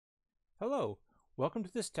Hello, welcome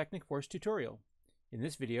to this Technic-Force tutorial. In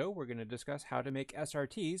this video, we're going to discuss how to make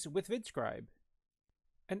SRTs with VidScribe.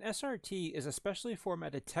 An SRT is a specially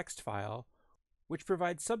formatted text file which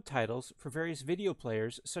provides subtitles for various video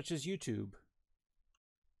players such as YouTube.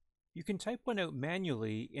 You can type one out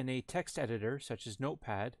manually in a text editor such as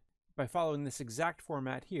Notepad by following this exact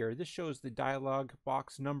format here. This shows the dialog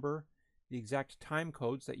box number, the exact time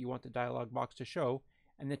codes that you want the dialog box to show,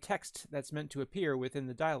 and the text that's meant to appear within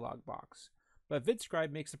the dialog box. But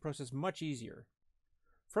VidScribe makes the process much easier.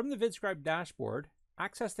 From the VidScribe dashboard,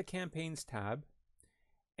 access the Campaigns tab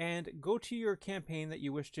and go to your campaign that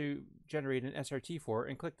you wish to generate an SRT for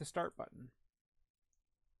and click the Start button.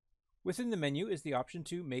 Within the menu is the option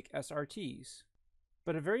to make SRTs.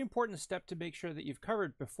 But a very important step to make sure that you've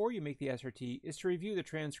covered before you make the SRT is to review the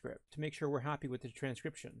transcript to make sure we're happy with the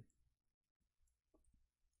transcription.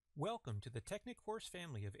 Welcome to the Technic-Force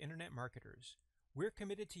family of Internet marketers. We're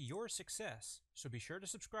committed to your success, so be sure to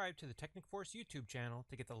subscribe to the Technic-Force YouTube channel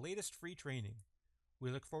to get the latest free training.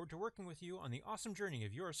 We look forward to working with you on the awesome journey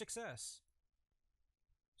of your success.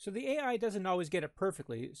 So the AI doesn't always get it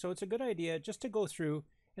perfectly, so it's a good idea just to go through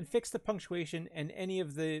and fix the punctuation and any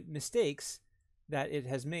of the mistakes that it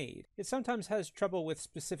has made. It sometimes has trouble with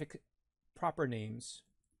specific proper names.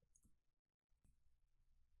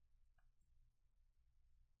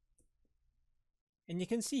 And you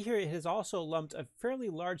can see here it has also lumped a fairly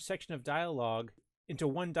large section of dialogue into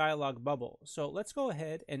one dialogue bubble. So let's go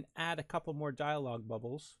ahead and add a couple more dialogue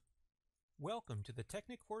bubbles. Welcome to the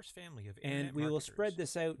Technic-Force family of Internet and we will spread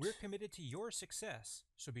this out. We're committed to your success,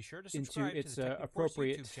 so be sure to into subscribe its to the Technic-Force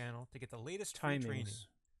appropriate YouTube channel to get the latest free training. timings.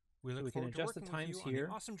 We look So we can forward to adjust the working times with you here. on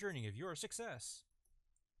the awesome journey of your success.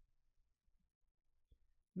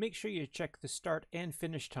 Make sure you check the start and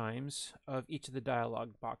finish times of each of the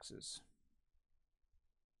dialogue boxes.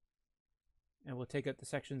 And we'll take out the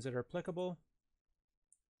sections that are applicable.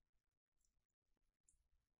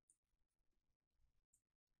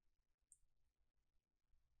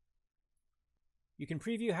 You can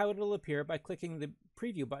preview how it'll appear by clicking the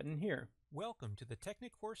preview button here. Welcome to the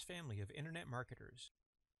Technic-Force family of Internet marketers.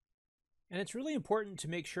 And it's really important to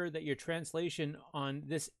make sure that your translation on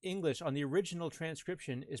this English, on the original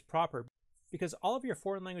transcription, is proper, because all of your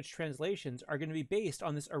foreign language translations are going to be based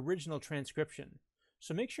on this original transcription.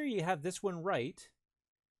 So make sure you have this one right,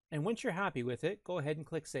 and once you're happy with it, go ahead and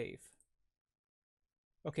click Save.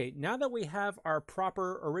 Okay, now that we have our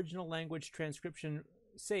proper original language transcription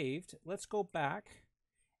saved, let's go back,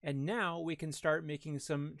 and now we can start making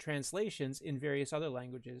some translations in various other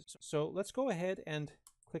languages. So let's go ahead and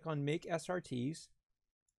click on Make SRTs,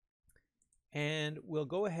 and we'll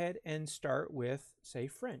go ahead and start with, say,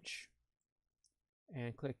 French.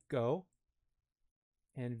 And click Go.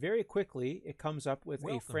 And very quickly, it comes up with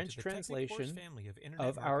a French translation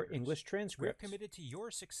of our English transcript. We're committed to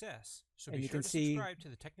your success, so and be you sure can to see subscribe to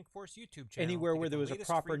the Technic-Force YouTube channel anywhere where to there get was the a latest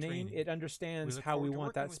proper free name, training. it understands look how we forward to want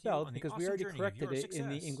working that with you spelled on the because we awesome already journey of corrected your it in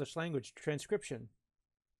the success. English language transcription.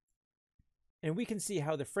 And we can see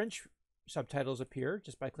how the French subtitles appear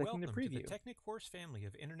just by clicking the preview. Welcome to the Technic-Force family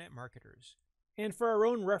of Internet marketers. And for our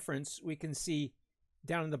own reference, we can see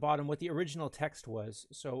down in the bottom what the original text was.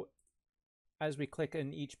 So as we click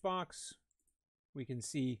in each box, we can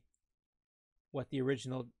see what the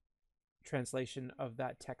original translation of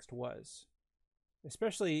that text was.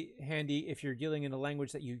 Especially handy if you're dealing in a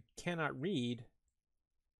language that you cannot read.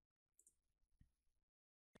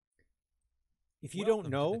 If you don't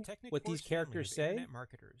know what these characters say,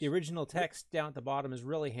 the original text down at the bottom is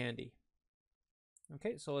really handy.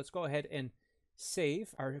 Okay, so let's go ahead and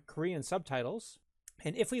save our Korean subtitles.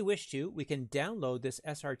 And if we wish to, we can download this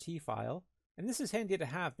SRT file. And this is handy to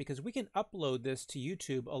have because we can upload this to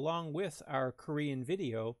YouTube along with our Korean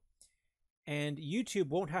video, and YouTube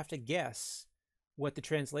won't have to guess what the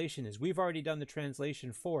translation is. We've already done the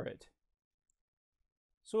translation for it.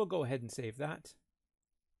 So we'll go ahead and save that.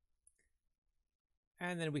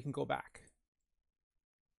 And then we can go back.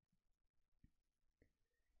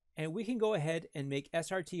 And we can go ahead and make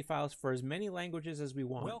SRT files for as many languages as we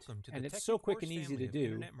want. And it's so quick and easy to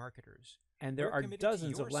do. And there are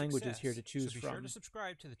dozens of languages here to choose from. Be sure to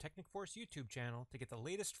subscribe to the Technic-Force YouTube channel to get the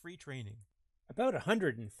latest free training. About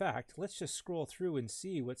 100, in fact. Let's just scroll through and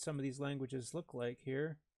see what some of these languages look like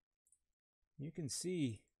here. You can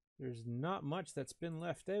see there's not much that's been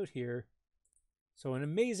left out here. So an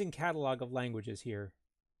amazing catalog of languages here.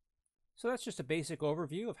 So that's just a basic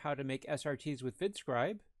overview of how to make SRTs with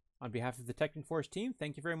VidScribe. On behalf of the Technic-Force team,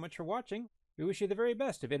 thank you very much for watching. We wish you the very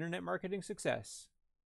best of internet marketing success.